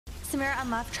Samira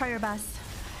and Left, try your best.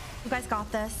 You guys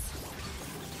got this.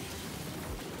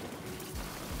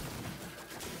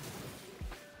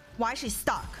 Why is she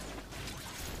stuck?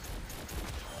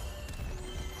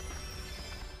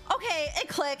 Okay, it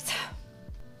clicked.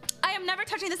 I am never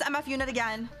touching this MF unit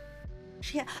again.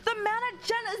 The mana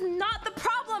gen is not the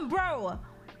problem, bro.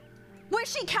 When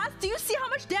she casts, do you see how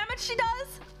much damage she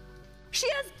does? She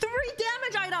has 3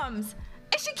 damage items,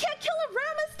 and she can't kill a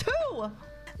Rammus too.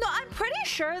 No, I'm pretty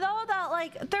sure though that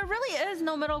like there really is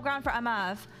no middle ground for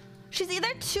MF. She's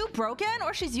either too broken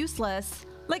or she's useless.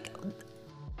 Like,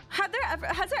 has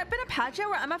there been a patch yet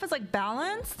where MF is like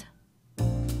balanced?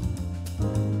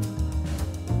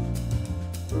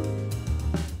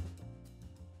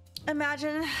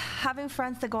 Imagine having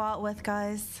friends to go out with,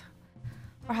 guys,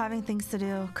 or having things to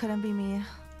do. Couldn't be me.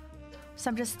 So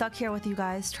I'm just stuck here with you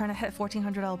guys trying to hit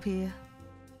 1400 LP.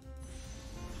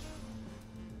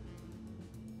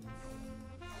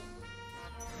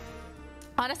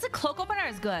 Honestly, Cloak Opener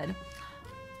is good.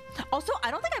 Also, I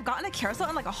don't think I've gotten a carousel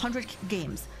in like 100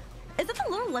 games. Is it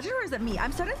the little legend or is it me?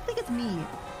 I'm starting to think it's me.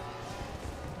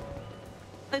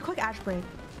 A quick ash break.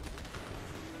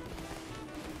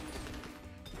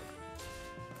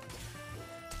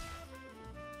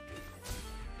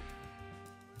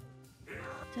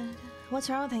 What's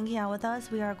wrong with hanging out with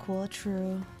us? We are cool.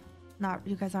 True. Not,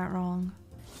 you guys aren't wrong.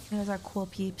 You guys are cool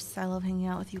peeps. I love hanging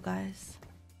out with you guys.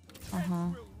 Uh-huh.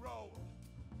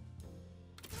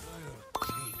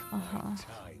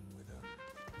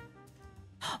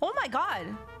 Oh my god.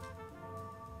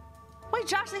 Wait,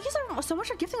 Josh, thank you so much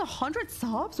for gifting 100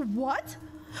 subs. What?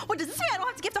 Wait, does this mean I don't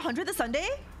have to gift 100 this Sunday?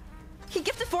 He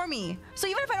gifted for me. So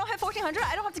even if I don't have 1400,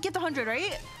 I don't have to gift 100,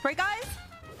 right? Right, guys?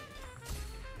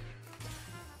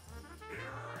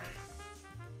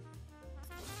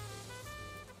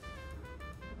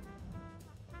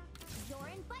 You're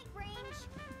in fight range.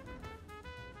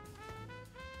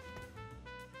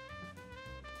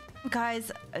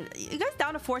 Guys, you guys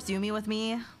down to force Yuumi with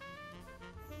me?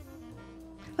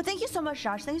 But thank you so much,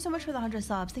 Josh. Thank you so much for the 100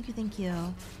 subs. Thank you, thank you.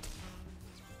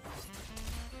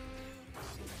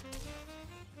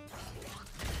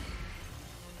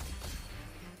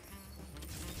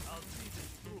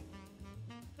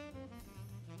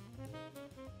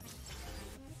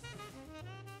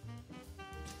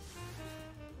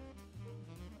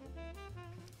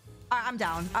 I'm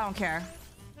down. I don't care.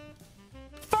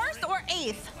 First or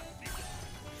 8th?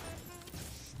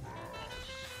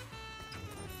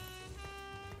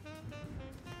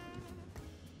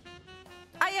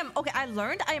 Okay, I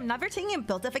learned I am never taking a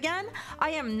build up again.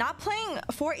 I am not playing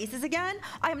 4 aces again.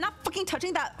 I am not fucking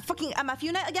touching that fucking MF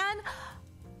unit again.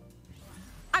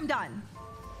 I'm done.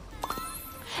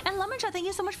 And Lemon Chat, thank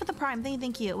you so much for the prime.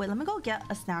 Thank you. Wait, let me go get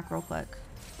a snack real quick.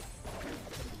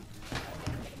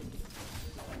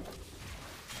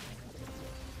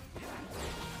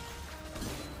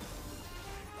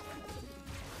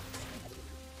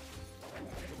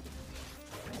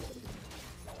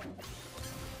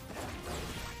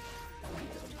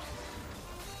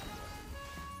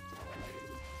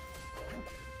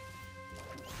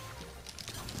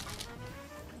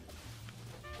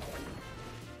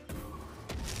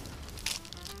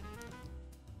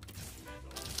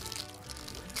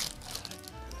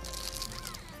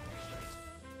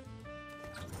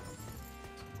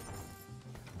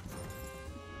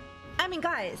 I mean,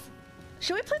 guys,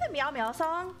 should we play the Meow Meow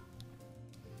song?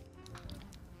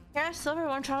 Yeah, Silver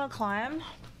won't try to climb.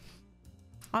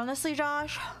 Honestly,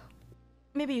 Josh,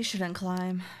 maybe you shouldn't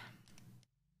climb.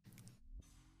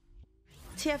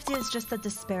 TFT is just a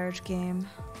disparage game.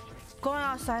 Going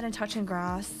outside and touching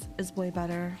grass is way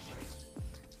better,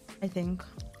 I think.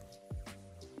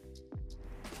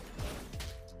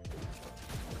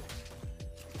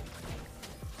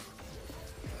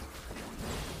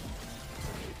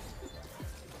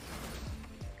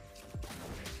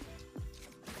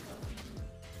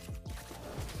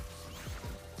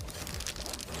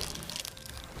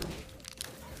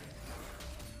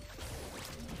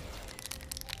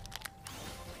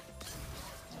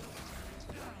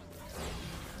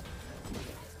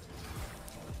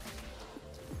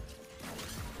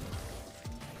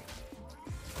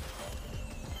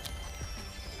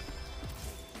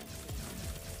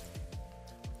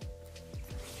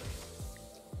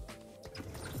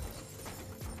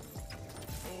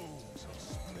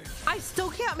 I still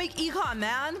can't make econ,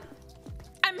 man.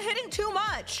 I'm hitting too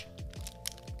much.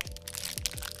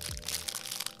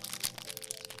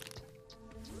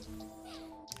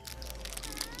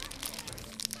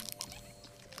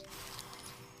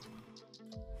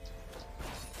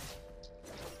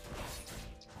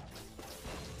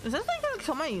 Is this like gonna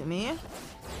kill my Yuumi?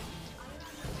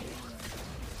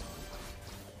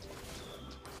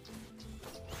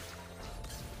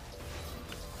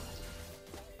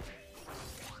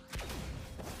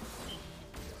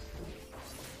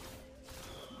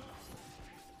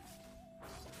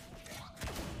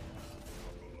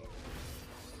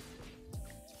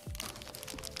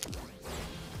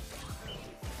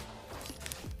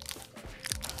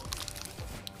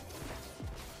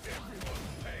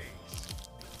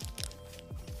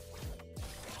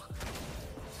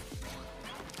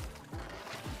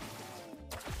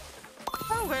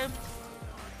 okay.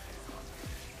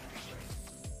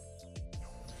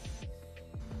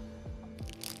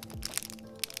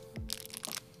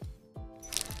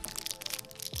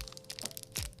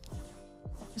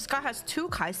 This guy has 2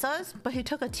 Kaisas, but he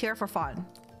took a tier for fun.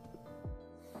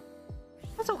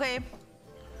 That's okay.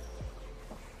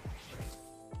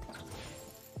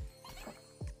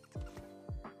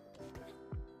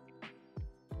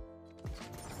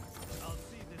 I'll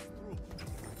see this through.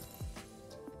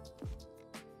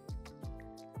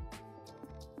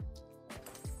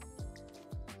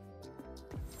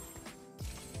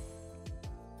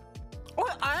 Or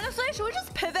honestly, should we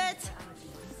just pivot?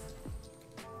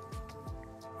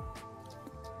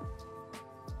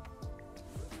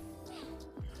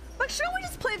 Like, shouldn't we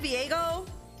just play Viego?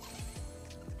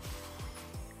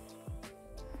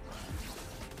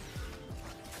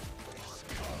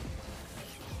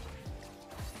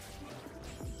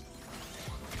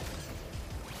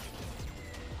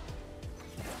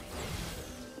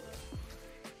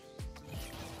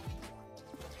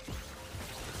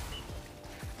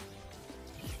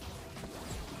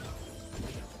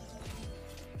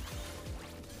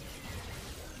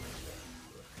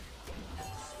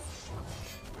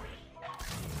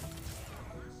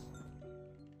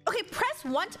 Okay, press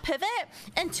 1 to pivot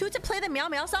and 2 to play the Meow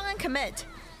Meow song and commit.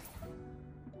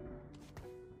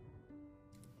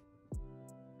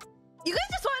 You guys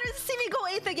just wanted to see me go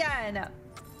 8th again.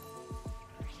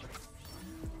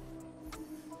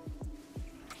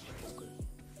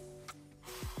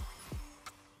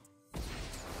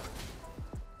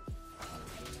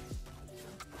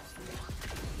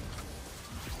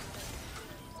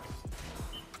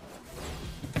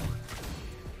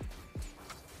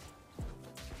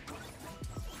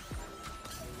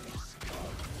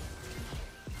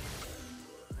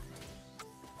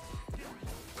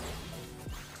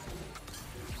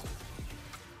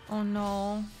 Oh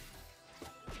no.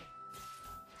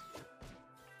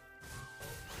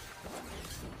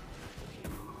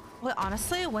 Wait,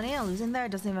 honestly, winning and losing there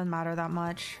doesn't even matter that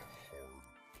much.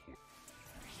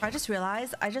 I just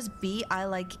realized I just beat I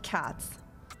like cats.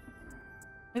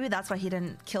 Maybe that's why he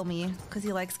didn't kill me, because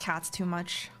he likes cats too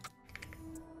much.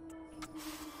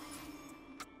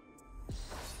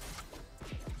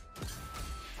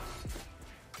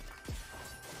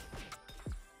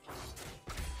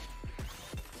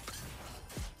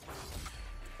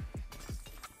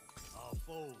 Our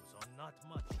foes are not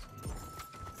much to look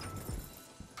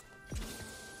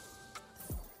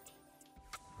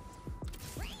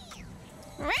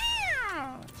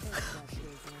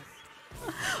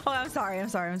Oh, I'm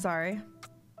sorry.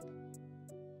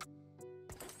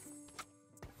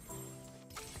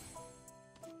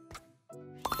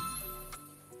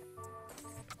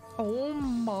 Oh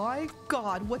my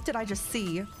god, what did I just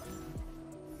see?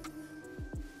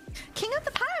 King of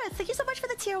the Pirates, thank you so much for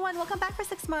the tier 1. Welcome back for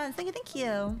 6 months. Thank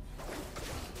you.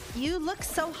 You look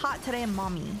so hot today,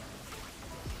 mommy.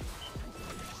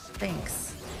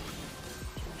 Thanks.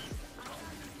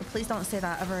 But please don't say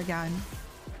that ever again.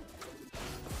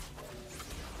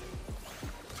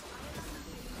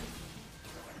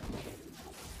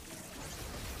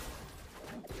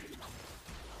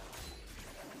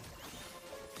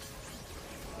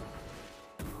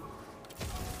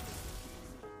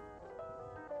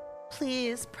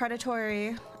 Please,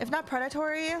 predatory. If not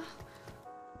predatory,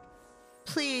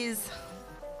 please.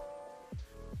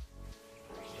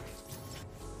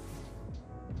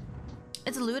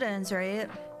 It's Ludens, right?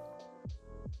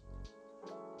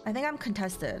 I think I'm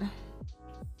contested.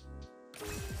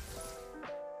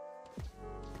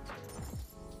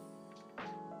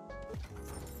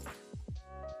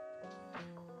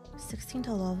 $16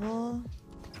 to level.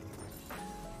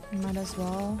 Might as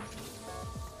well.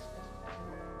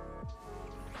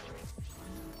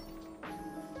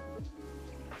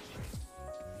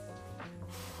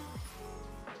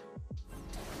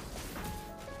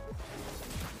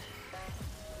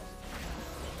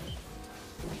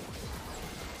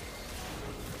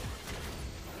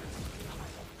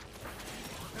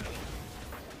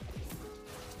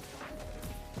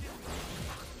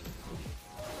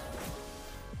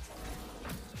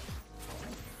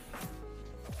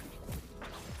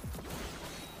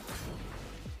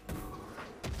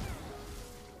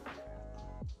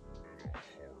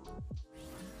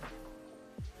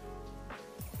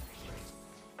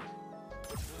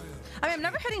 I mean, I'm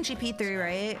never hitting GP3,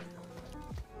 right?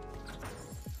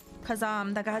 Because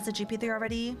that guy has a GP3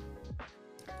 already.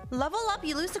 Level up,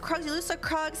 you lose the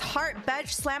Krugs, heart,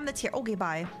 bench, slam the tier. Okay,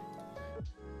 bye.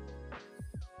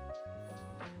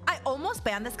 I almost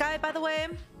banned this guy, by the way.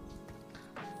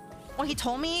 When he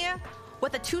told me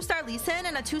with a 2-star Lee Sin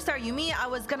and a 2-star Yuumi, I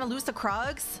was gonna lose to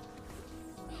Krugs.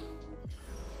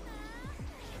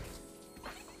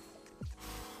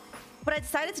 But I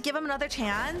decided to give him another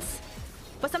chance.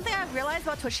 But something I've realized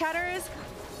about Twitch chatters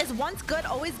is once good,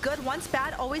 always good. Once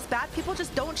bad, always bad. People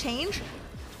just don't change.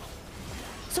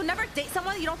 So never date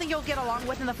someone you don't think you'll get along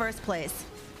with in the first place.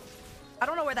 I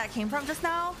don't know where that came from just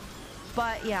now,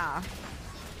 but yeah.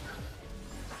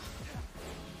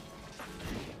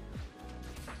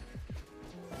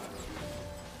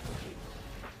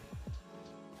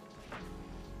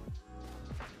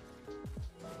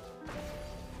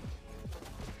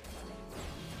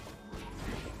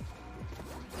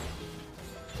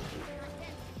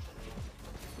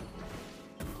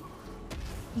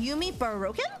 Yuumi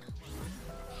broken?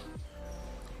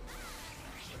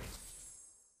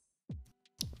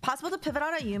 Possible to pivot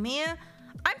out of Yuumi?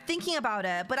 I'm thinking about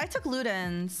it, but I took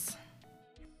Ludens.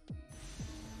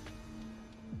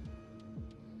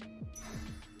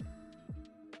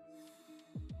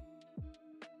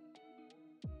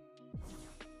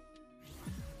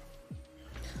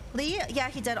 Lee? Yeah,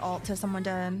 he did ult to someone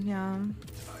did. Yeah.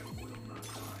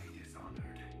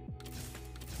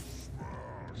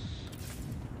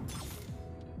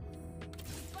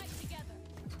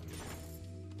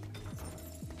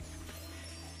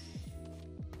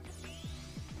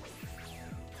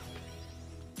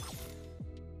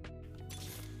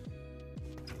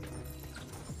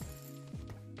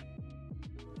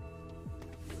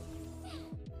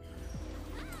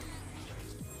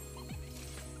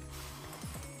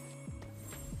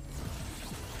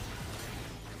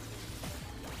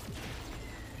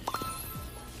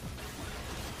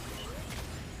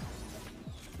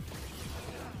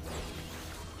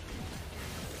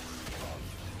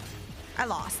 I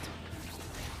lost.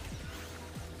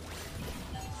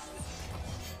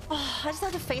 Oh, I just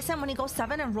have to face him when he goes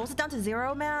 7 and rolls it down to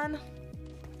 0, man.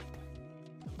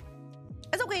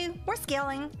 It's okay. We're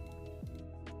scaling.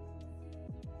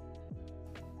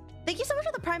 Thank you so much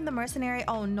for the Prime the Mercenary.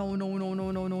 Oh, no, no, no,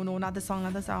 no, no, no, no. Not the song,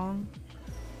 not the song.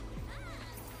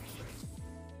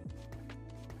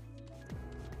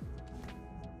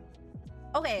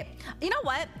 Okay, you know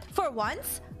what? For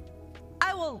once,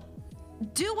 I will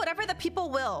do whatever the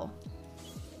people will.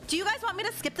 Do you guys want me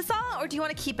to skip the song or do you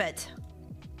want to keep it?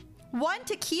 1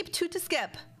 to keep, 2 to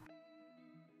skip.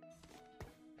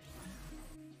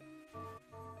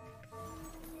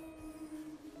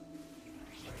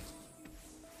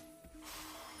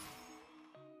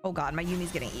 Oh god, my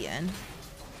Yuumi's getting eaten.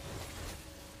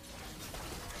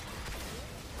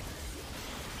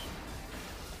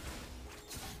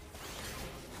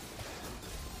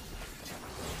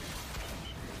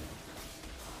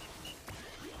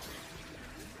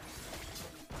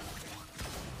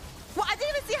 Well, I didn't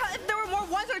even see how if there were more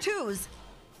 1s or 2s.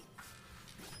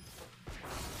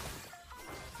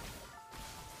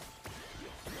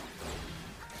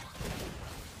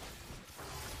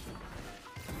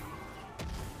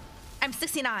 I'm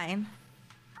 69.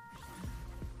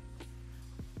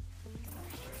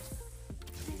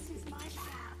 This is my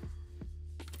path.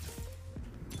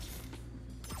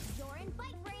 You're in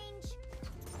fight range.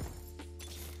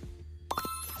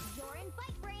 You're in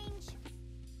fight range.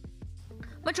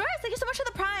 Majoris, thank you so much for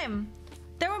the Prime.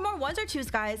 There were more 1s or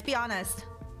 2s, guys. Be honest.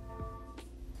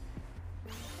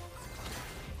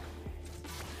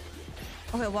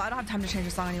 Okay, well, I don't have time to change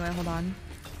the song anyway. Hold on.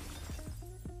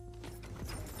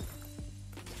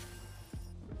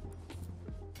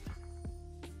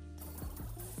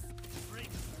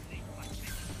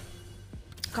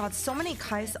 God, so many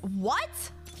Kais. What?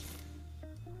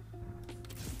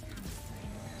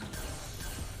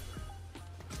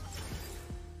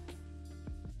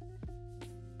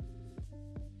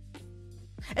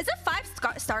 Is it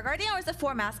 5 Star Guardian or is it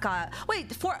 4 Mascot? Wait,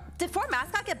 did 4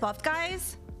 Mascot get buffed,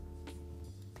 guys?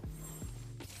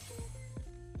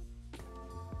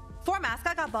 4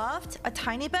 Mascot got buffed a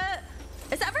tiny bit.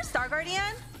 Is it ever Star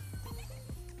Guardian?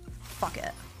 Fuck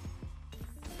it.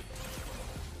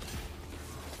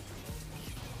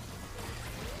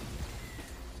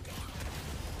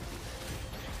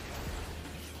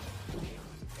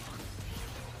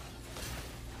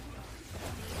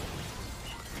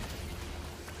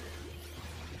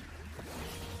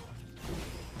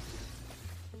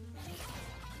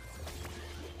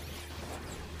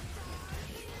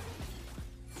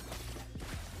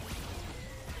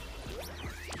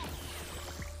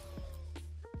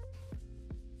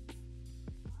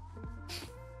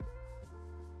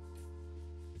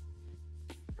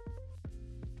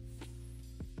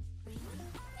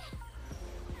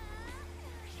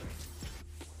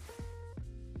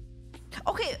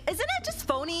 Okay, isn't it just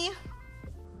phony?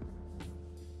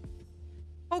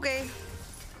 Okay.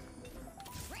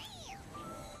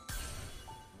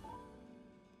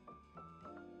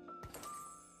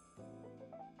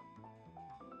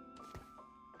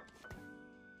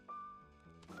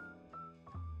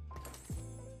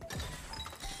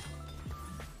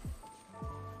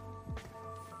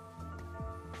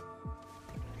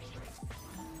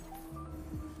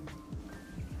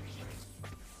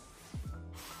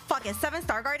 Fuck it,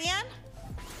 7-star Guardian?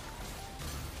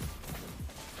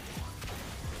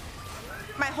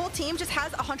 My whole team just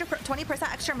has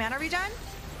 120% extra mana regen?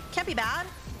 Can't be bad.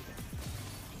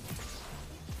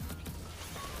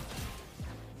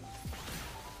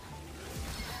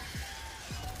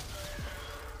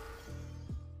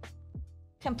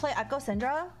 Can play Echo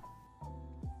Syndra?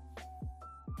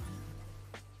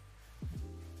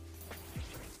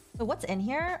 So what's in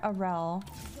here? A rel.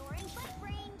 You're in fight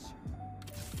range.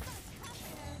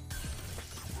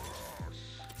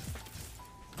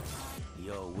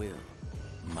 Your will,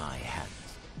 my hands.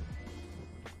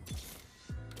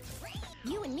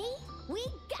 You and me, we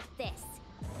got this.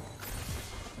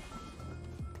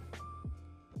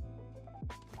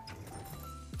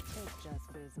 It's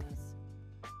just business.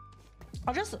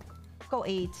 I'll just go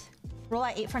 8. Roll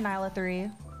at 8 for Nyla 3.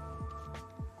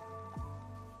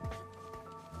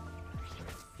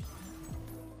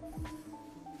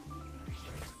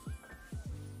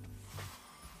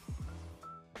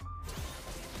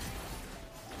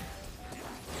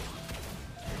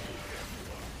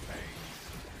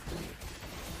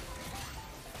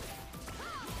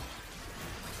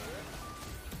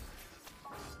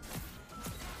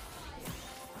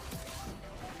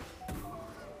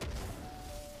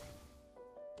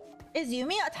 Is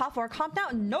Yuumi a top 4 comp now?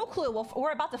 No clue.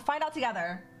 We're about to find out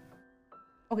together.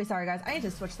 Okay, sorry guys. I need to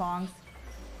switch songs.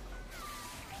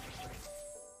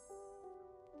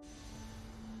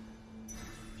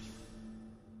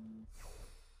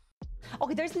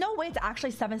 Okay, there's no way it's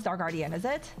actually 7-star Guardian, is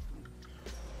it?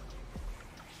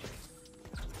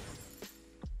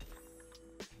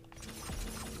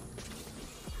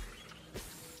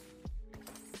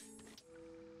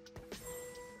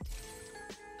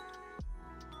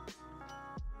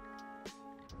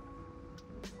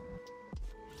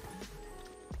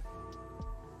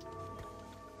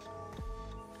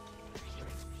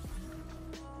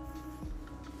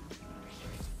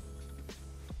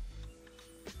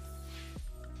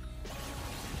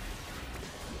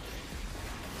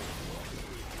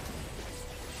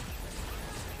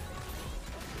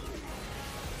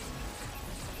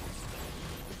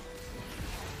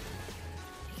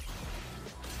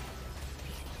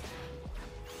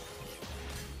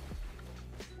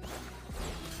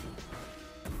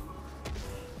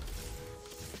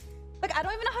 Like, I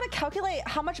don't even know how to calculate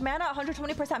how much mana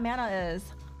 120% mana is.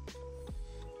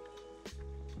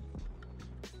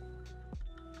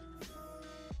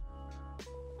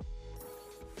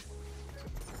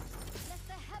 Let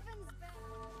the heavens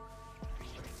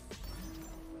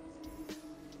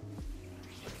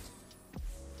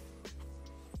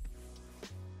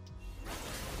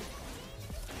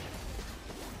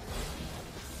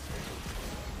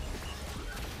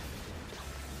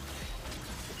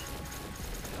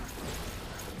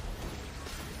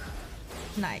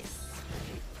Nice.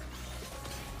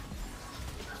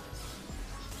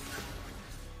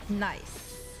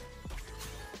 Nice.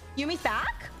 Yumi's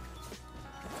back?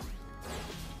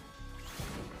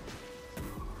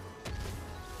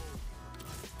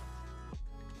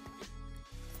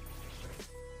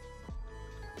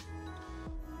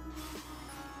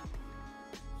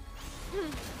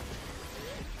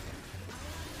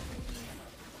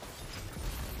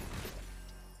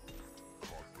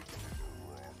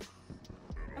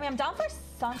 I mean, I'm down for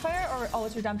Sunfire or... Oh,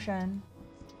 it's Redemption.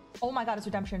 Oh my god, it's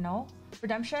Redemption, no?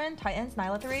 Redemption, Titans,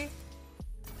 Nyla 3.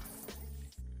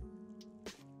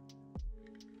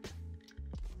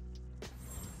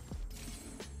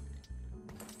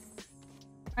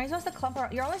 Are you supposed to clump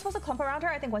around? You're only supposed to clump around her,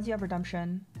 I think, once you have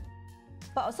Redemption.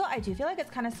 But also, I do feel like it's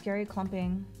kind of scary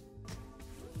clumping.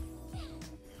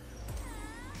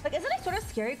 Like, isn't it sort of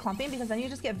scary clumping because then you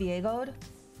just get Viego'd?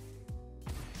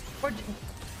 Or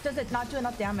does it not do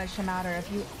enough damage to matter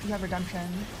if you have Redemption?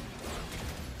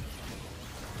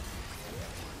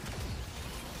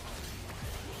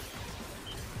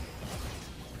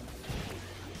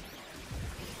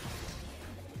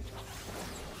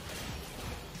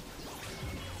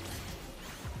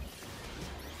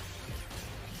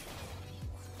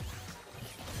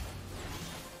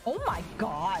 Oh my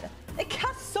god! It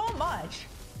casts so much!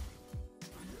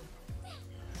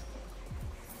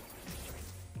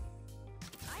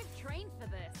 I've trained for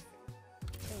this.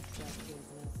 It's just business.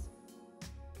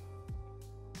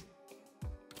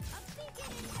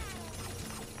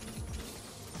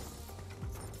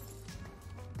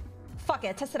 Fuck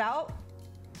it, test it out.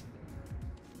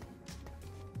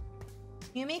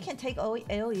 Yuumi can take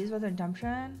AoEs with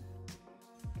redemption.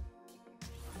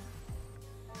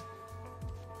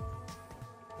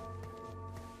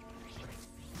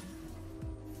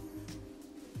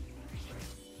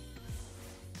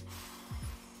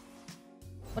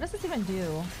 What does this even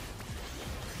do?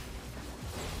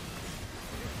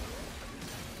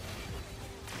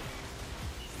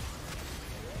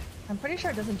 I'm pretty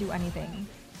sure it doesn't do anything.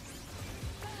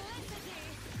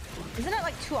 Isn't it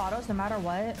like 2 autos no matter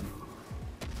what?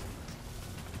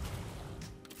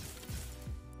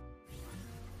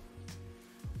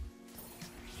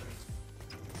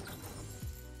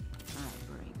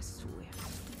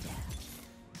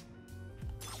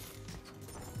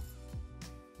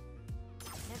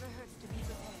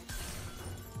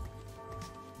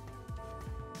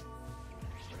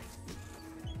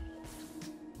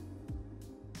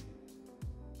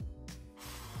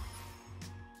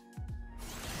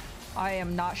 I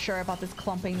am not sure about this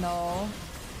clumping though.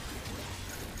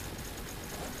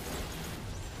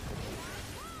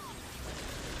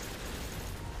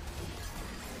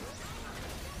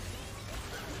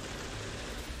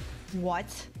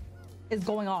 What is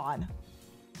going on?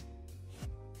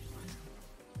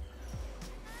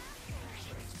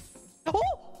 Oh!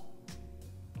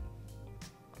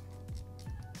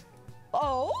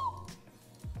 Oh!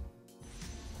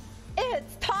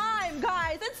 It's time,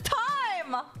 guys! It's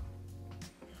time!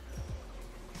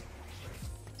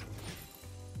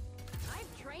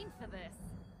 I've trained for this.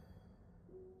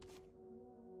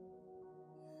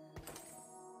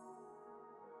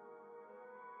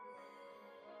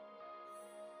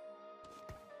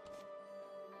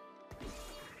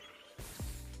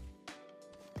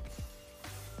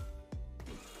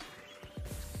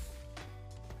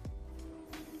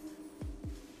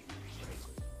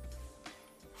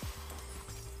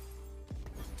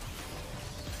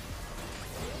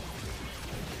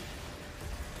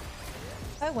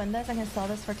 If I win this, I can sell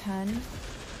this for 10.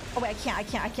 Oh wait, I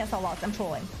can't sell lots. I'm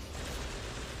trolling.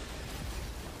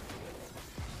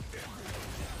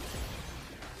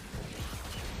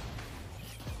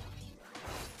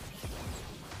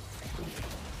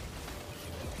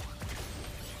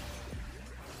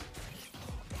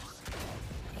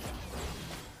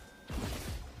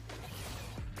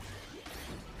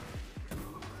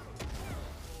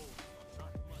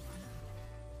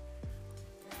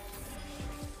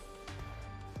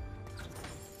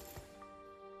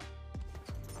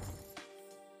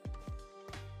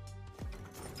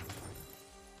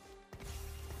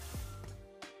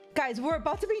 Guys, we're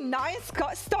about to be 9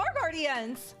 Star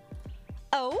Guardians.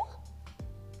 Oh?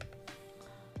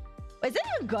 Is it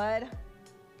even good?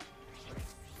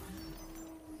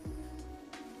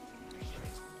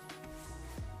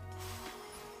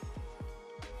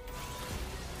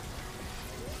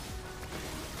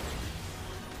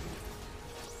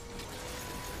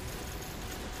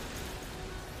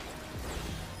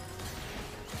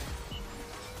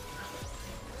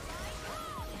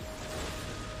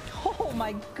 Oh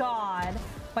my god.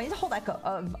 I need to hold Echo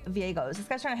of Viegos. This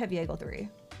guy's trying to hit Viego 3.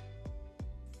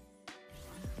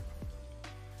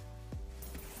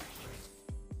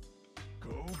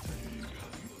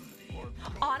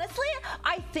 Honestly,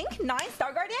 I think 9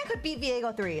 Star Guardian could beat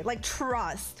Viego 3. Like,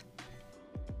 trust.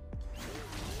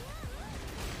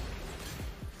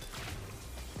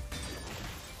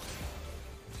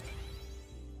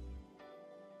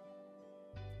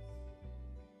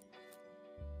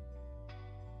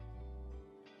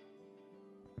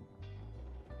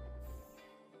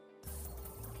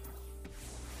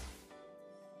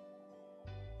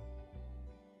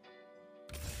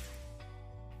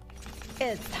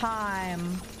 It's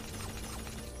time.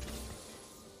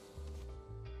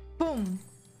 Boom.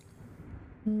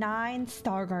 9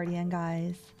 Star Guardian,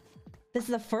 guys. This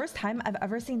is the first time I've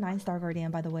ever seen 9 Star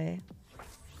Guardian, by the way.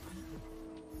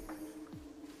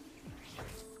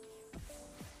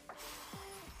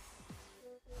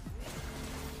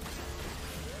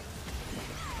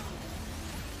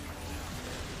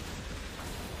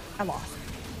 I lost.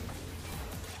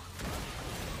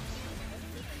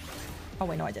 Oh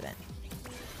wait, no I didn't.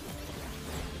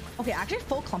 Okay, actually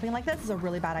full clumping like this is a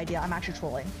really bad idea. I'm actually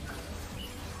trolling.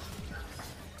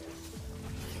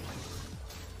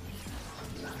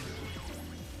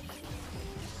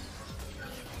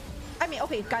 I mean,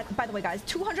 okay, guys, by the way, guys,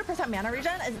 200% mana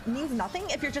regen means nothing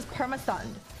if you're just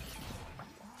perma-stunned.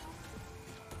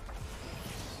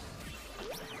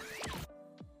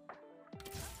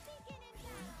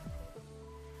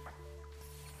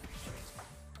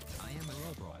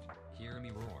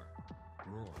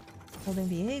 Holding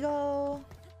Viego.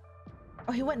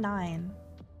 Oh, he went 9.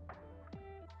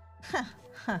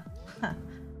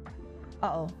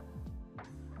 Uh-oh.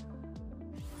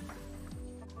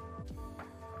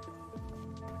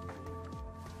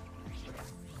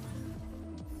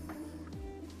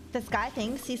 This guy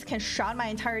thinks he can shot my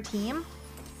entire team?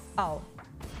 Oh.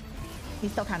 He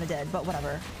still kind of did, but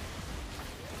whatever.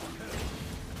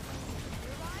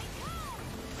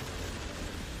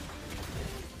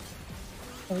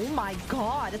 Oh my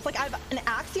god. It's like I have an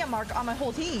axiom mark on my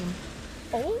whole team.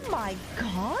 Oh my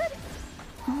god.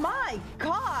 My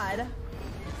god.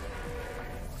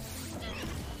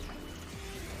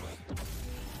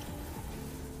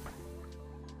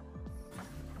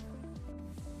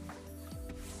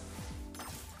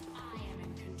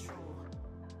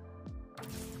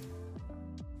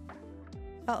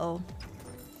 Uh-oh.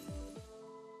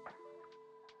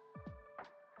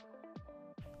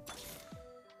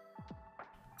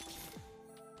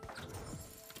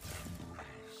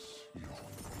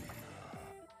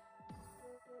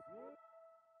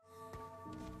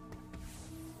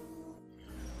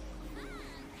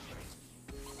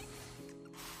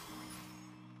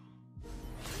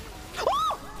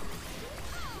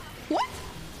 What?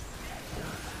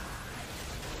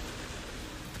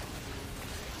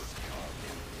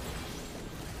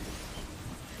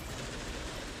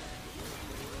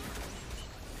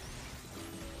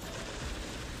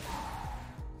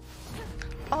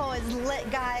 Oh, it's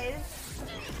lit, guys.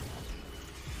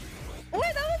 Wait,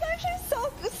 that was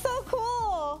actually so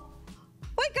cool.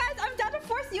 Wait, guys, I'm down to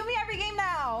force Yuumi every game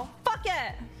now. Fuck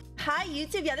it. Hi,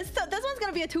 YouTube. Yeah, this one's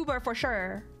gonna be a tuber for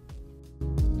sure.